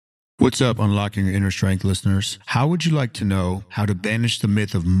What's up, Unlocking Your Inner Strength listeners? How would you like to know how to banish the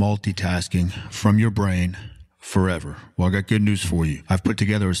myth of multitasking from your brain forever? Well, I got good news for you. I've put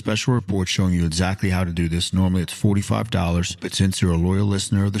together a special report showing you exactly how to do this. Normally it's $45, but since you're a loyal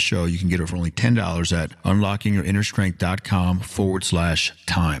listener of the show, you can get it for only $10 at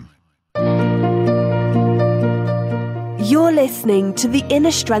unlockingyourinnerstrength.com/time. You're listening to The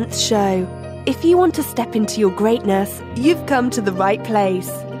Inner Strength Show. If you want to step into your greatness, you've come to the right place.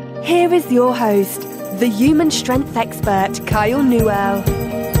 Here is your host, the human strength expert, Kyle Newell.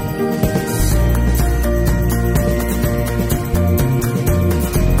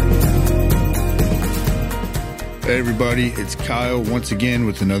 Hey everybody, it's Kyle once again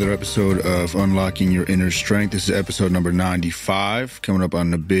with another episode of Unlocking Your Inner Strength. This is episode number 95, coming up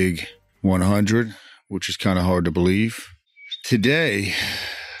on the big 100, which is kind of hard to believe. Today,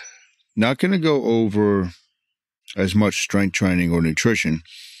 not going to go over as much strength training or nutrition,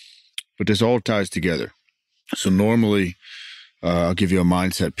 but this all ties together. So normally, I'll give you a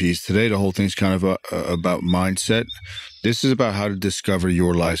mindset piece. Today, the whole thing's kind of about mindset. This is about how to discover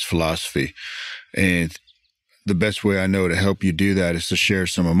your life's philosophy. And the best way I know to help you do that is to share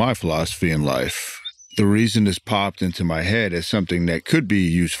some of my philosophy in life. The reason this popped into my head as something that could be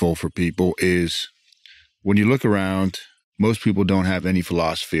useful for people is when you look around, most people don't have any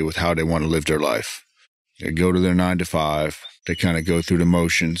philosophy with how they want to live their life. They go to their 9 to 5. They kind of go through the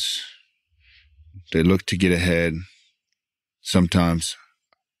motions. They look to get ahead, sometimes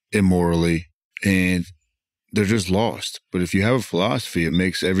immorally, and they're just lost. But if you have a philosophy, it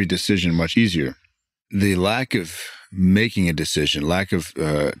makes every decision much easier. The lack of making a decision,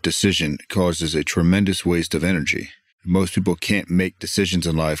 decision causes a tremendous waste of energy. Most people can't make decisions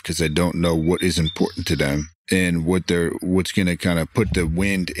in life because they don't know what is important to them and what's going to kind of put the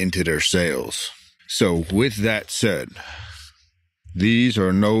wind into their sails. So with that said, these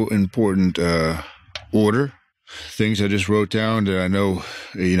are no important order. Things I just wrote down that I know,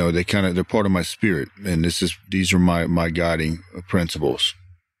 they're part of my spirit. And these are my guiding principles.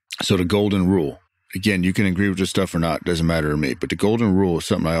 So the golden rule. Again, you can agree with this stuff or not, doesn't matter to me. But the golden rule is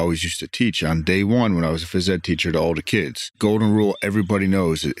something I always used to teach on day one when I was a phys ed teacher to all the kids. Golden rule, everybody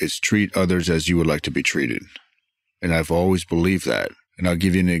knows, is treat others as you would like to be treated. And I've always believed that. And I'll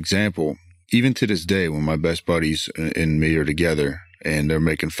give you an example. Even to this day, when my best buddies and me are together and they're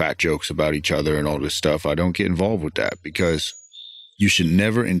making fat jokes about each other and all this stuff, I don't get involved with that because you should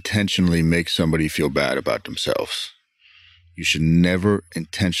never intentionally make somebody feel bad about themselves. You should never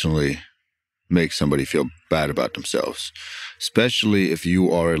intentionally make somebody feel bad about themselves, especially if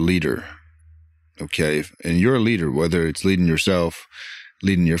you are a leader, okay? And you're a leader, whether it's leading yourself,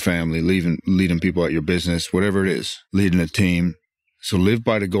 leading your family, leading people at your business, whatever it is, leading a team. So live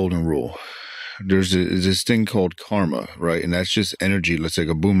by the golden rule. There's this thing called karma, right? And that's just energy. Let's take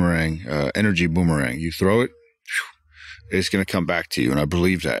a boomerang, energy boomerang. You throw it, it's going to come back to you. And I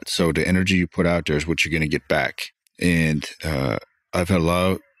believe that. So the energy you put out there is what you're going to get back. And I've had a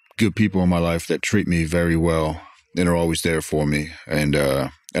lot of good people in my life that treat me very well and are always there for me. And I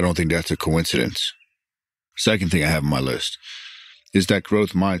don't think that's a coincidence. Second thing I have on my list is that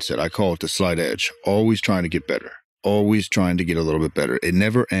growth mindset. I call it the slight edge. Always trying to get better. Always trying to get a little bit better. It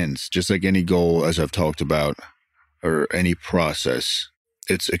never ends. Just like any goal, as I've talked about, or any process,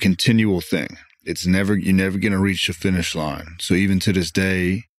 it's a continual thing. You're never going to reach the finish line. So even to this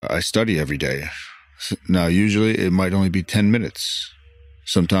day, I study every day. Now, usually it might only be 10 minutes.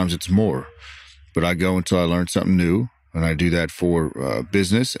 Sometimes it's more, but I go until I learn something new, and I do that for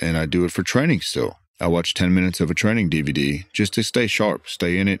business, and I do it for training still. I watch 10 minutes of a training DVD just to stay sharp,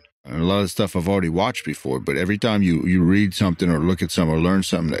 stay in it. And a lot of stuff I've already watched before, but every time you read something or look at something or learn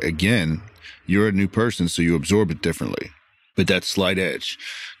something, again, you're a new person, so you absorb it differently. But that slight edge,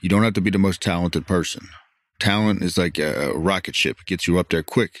 you don't have to be the most talented person. Talent is like a rocket ship. It gets you up there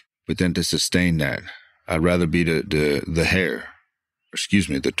quick, but then to sustain that, I'd rather be the hare.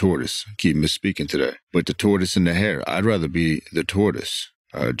 The tortoise. I keep misspeaking today. But the tortoise and the hare, I'd rather be the tortoise.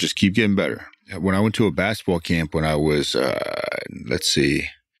 Just keep getting better. When I went to a basketball camp when I was,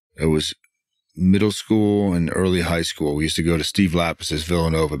 it was middle school and early high school. We used to go to Steve Lappis's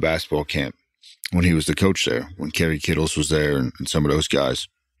Villanova basketball camp when he was the coach there, when Kerry Kittles was there and some of those guys,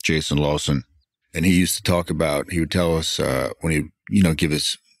 Jason Lawson. And he used to talk about, he would tell us when he, give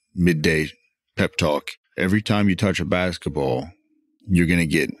his midday pep talk, every time you touch a basketball, you're going to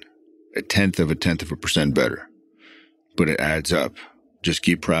get a tenth of a percent better. But it adds up. Just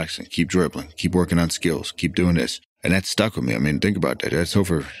keep practicing, keep dribbling, keep working on skills, keep doing this. And that stuck with me. I mean, think about that. That's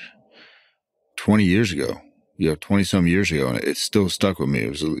over 20 years ago, 20-some years ago, and it still stuck with me. It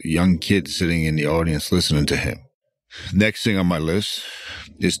was a young kid sitting in the audience listening to him. Next thing on my list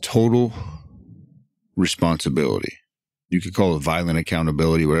is total responsibility. You could call it violent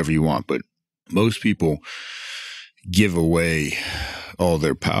accountability, whatever you want, but most people give away all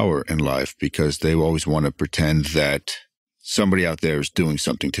their power in life because they always want to pretend that somebody out there is doing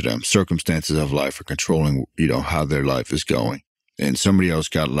something to them. Circumstances of life are controlling, how their life is going. And somebody else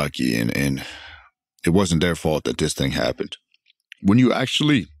got lucky and it wasn't their fault that this thing happened. When you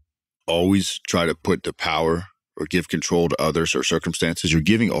actually always try to put the power or give control to others or circumstances, you're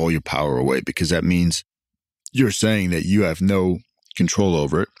giving all your power away, because that means you're saying that you have no control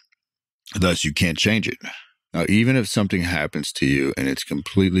over it, thus you can't change it. Now, even if something happens to you and it's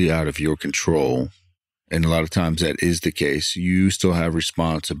completely out of your control, and a lot of times that is the case, you still have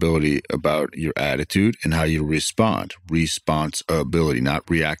responsibility about your attitude and how you respond. Responsibility, not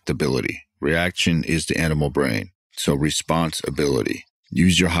reactability. Reaction is the animal brain. So responsibility.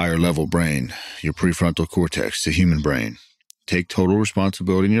 Use your higher level brain, your prefrontal cortex, the human brain. Take total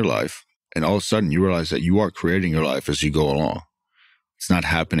responsibility in your life, and all of a sudden you realize that you are creating your life as you go along. It's not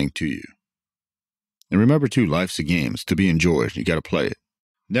happening to you. And remember, too, life's a game. It's to be enjoyed. You got to play it.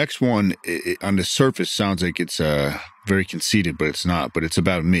 Next one, on the surface, sounds like it's very conceited, but it's not. But it's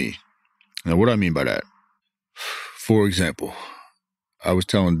about me. Now, what do I mean by that? For example, I was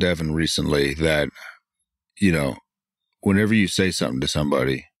telling Devin recently that, whenever you say something to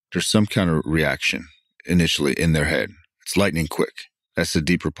somebody, there's some kind of reaction initially in their head. It's lightning quick. That's the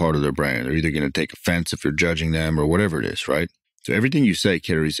deeper part of their brain. They're either going to take offense if you're judging them or whatever it is, right? So everything you say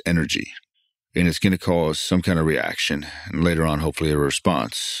carries energy. And it's going to cause some kind of reaction, and later on, hopefully, a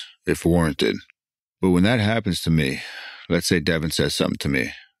response, if warranted. But when that happens to me, let's say Devin says something to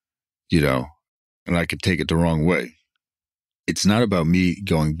me, and I could take it the wrong way. It's not about me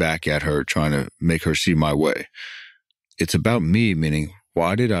going back at her, trying to make her see my way. It's about me, meaning,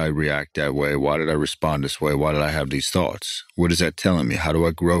 why did I react that way? Why did I respond this way? Why did I have these thoughts? What is that telling me? How do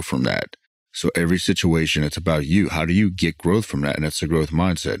I grow from that? So every situation, it's about you. How do you get growth from that? And that's the growth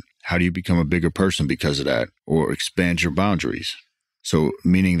mindset. How do you become a bigger person because of that, or expand your boundaries? So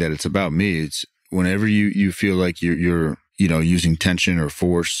meaning that it's about me. It's whenever you feel like you're using tension or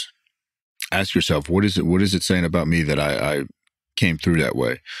force, ask yourself, what is it saying about me that I came through that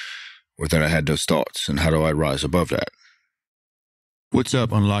way, or that I had those thoughts, and how do I rise above that? What's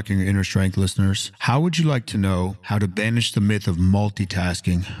up, Unlocking Your Inner Strength listeners? How would you like to know how to banish the myth of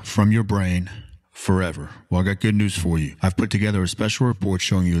multitasking from your brain forever? Well, I got good news for you. I've put together a special report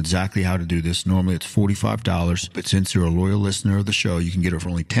showing you exactly how to do this. Normally it's $45, but since you're a loyal listener of the show, you can get it for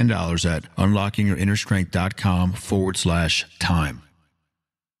only $10 at unlockingyourinnerstrength.com/time.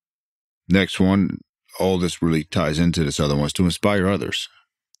 Next one, all this really ties into this other one, is to inspire others.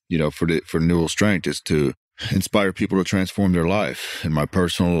 For Newell Strength is to inspire people to transform their life. In my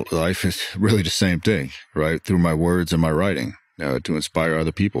personal life, it's really the same thing, right? Through my words and my writing. To inspire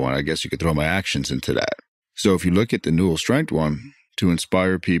other people. And I guess you could throw my actions into that. So if you look at the Newell Strength one, to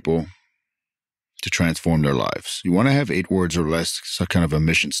inspire people to transform their lives, you want to have 8 words or less, some kind of a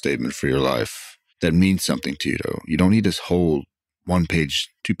mission statement for your life that means something to you, though. You don't need this whole 1-page,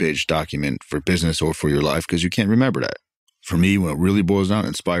 2-page document for business or for your life, because you can't remember that. For me, when it really boils down,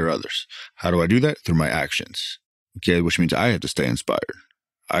 inspire others. How do I do that? Through my actions. Okay, which means I have to stay inspired.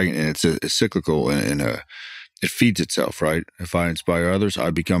 And it's a cyclical and it feeds itself, right? If I inspire others,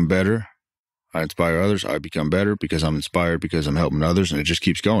 I become better. I inspire others, I become better because I'm inspired, because I'm helping others, and it just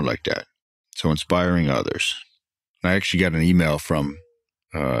keeps going like that. So inspiring others. I actually got an email from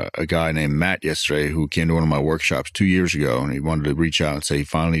a guy named Matt yesterday who came to one of my workshops 2 years ago, and he wanted to reach out and say he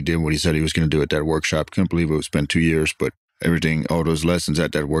finally did what he said he was going to do at that workshop. Couldn't believe it's been 2 years, but everything, all those lessons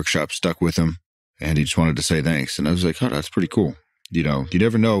at that workshop stuck with him, and he just wanted to say thanks. And I was like, oh, that's pretty cool. You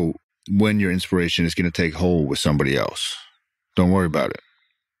never know when your inspiration is going to take hold with somebody else. Don't worry about it.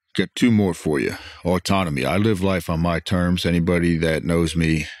 Got 2 more for you. Autonomy. I live life on my terms. Anybody that knows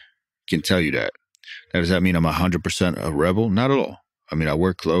me can tell you that. Now, does that mean I'm 100% a rebel? Not at all. I mean, I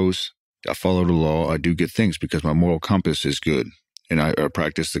wear clothes. I follow the law. I do good things because my moral compass is good. And I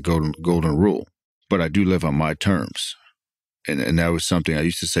practice the golden rule. But I do live on my terms. And that was something I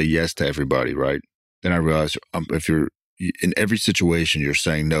used to say yes to everybody, right? Then I realized if you're in every situation, you're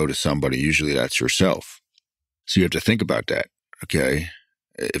saying no to somebody. Usually that's yourself. So you have to think about that, okay?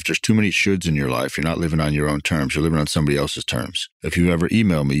 If there's too many shoulds in your life, you're not living on your own terms. You're living on somebody else's terms. If you ever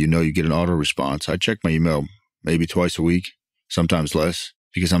email me, you get an auto response. I check my email maybe twice a week, sometimes less,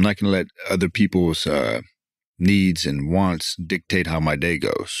 because I'm not going to let other people's needs and wants dictate how my day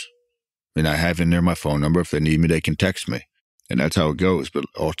goes. And I have in there my phone number. If they need me, they can text me. And that's how it goes. But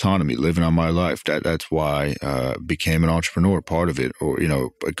autonomy, living on my life, that's why I became an entrepreneur, part of it. Or,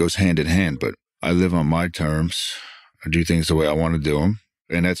 it goes hand in hand. But I live on my terms. I do things the way I want to do them.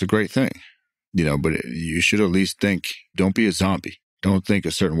 And that's a great thing, but you should at least think, don't be a zombie. Don't think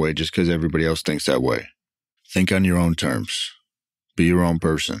a certain way just because everybody else thinks that way. Think on your own terms. Be your own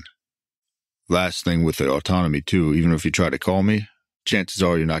person. Last thing with the autonomy too, even if you try to call me, chances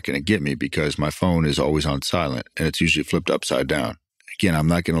are you're not going to get me because my phone is always on silent and it's usually flipped upside down. Again, I'm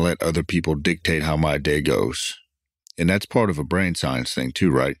not going to let other people dictate how my day goes. And that's part of a brain science thing too,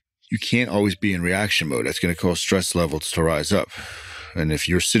 right? You can't always be in reaction mode. That's going to cause stress levels to rise up. And if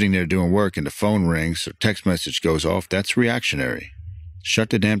you're sitting there doing work and the phone rings or text message goes off, that's reactionary. Shut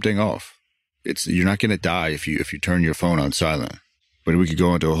the damn thing off. You're not going to die if you turn your phone on silent. But we could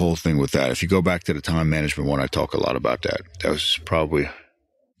go into a whole thing with that. If you go back to the time management one, I talk a lot about that. That was probably a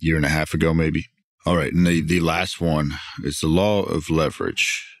year and a half ago, maybe. All right, and the last one is the law of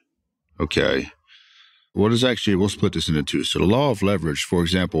leverage. Okay. We'll split this into two. So the law of leverage, for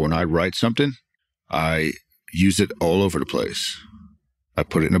example, when I write something, I use it all over the place. I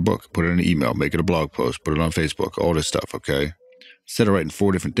put it in a book, put it in an email, make it a blog post, put it on Facebook, all this stuff, okay? Instead of writing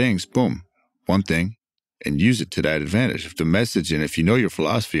 4 different things, boom, one thing, and use it to that advantage. If the message, and if you know your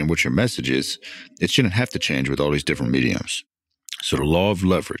philosophy and what your message is, it shouldn't have to change with all these different mediums. So the law of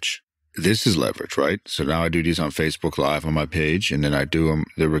leverage. This is leverage, right? So now I do these on Facebook Live on my page, and then I do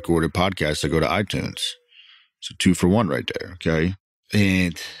the recorded podcasts. I go to iTunes. So 2 for 1 right there, okay?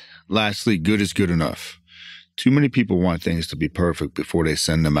 And lastly, good is good enough. Too many people want things to be perfect before they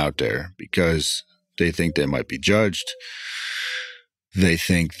send them out there because they think they might be judged. They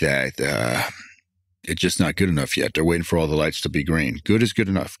think that it's just not good enough yet. They're waiting for all the lights to be green. Good is good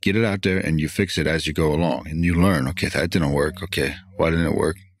enough. Get it out there and you fix it as you go along. And you learn, okay, that didn't work. Okay, why didn't it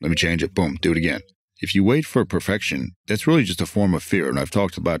work? Let me change it. Boom, do it again. If you wait for perfection, that's really just a form of fear. And I've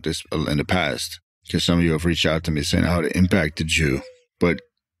talked about this in the past because some of you have reached out to me saying how it impacted you. But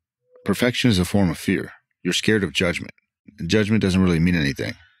perfection is a form of fear. You're scared of judgment. And judgment doesn't really mean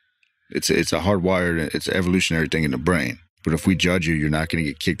anything. It's a hardwired, it's an evolutionary thing in the brain. But if we judge you, you're not going to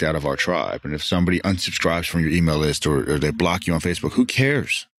get kicked out of our tribe. And if somebody unsubscribes from your email list or they block you on Facebook, who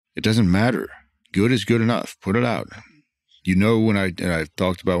cares? It doesn't matter. Good is good enough. Put it out. When I've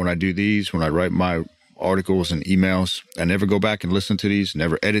talked about when I do these, when I write my articles and emails, I never go back and listen to these,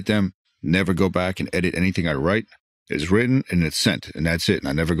 never edit them, never go back and edit anything I write. It's written and it's sent, and that's it. And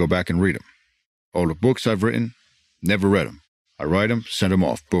I never go back and read them. All the books I've written, never read them. I write them, send them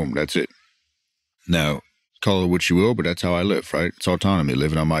off. Boom, that's it. Now, call it what you will, but that's how I live, right? It's autonomy,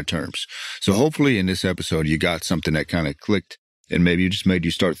 living on my terms. So hopefully in this episode, you got something that kind of clicked and maybe just made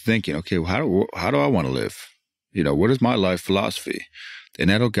you start thinking, okay, well, how do I want to live? What is my life philosophy? And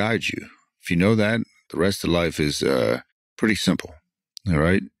that'll guide you. If you know that, the rest of life is pretty simple. All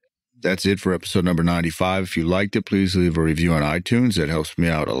right. That's it for episode number 95. If you liked it, please leave a review on iTunes. That helps me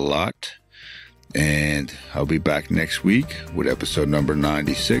out a lot. And I'll be back next week with episode number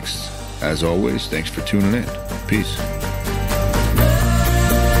 96. As always, thanks for tuning in. Peace.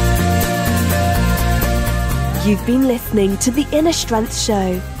 You've been listening to The Inner Strength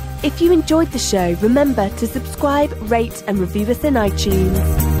Show. If you enjoyed the show, remember to subscribe, rate, and review us in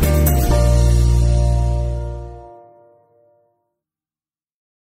iTunes.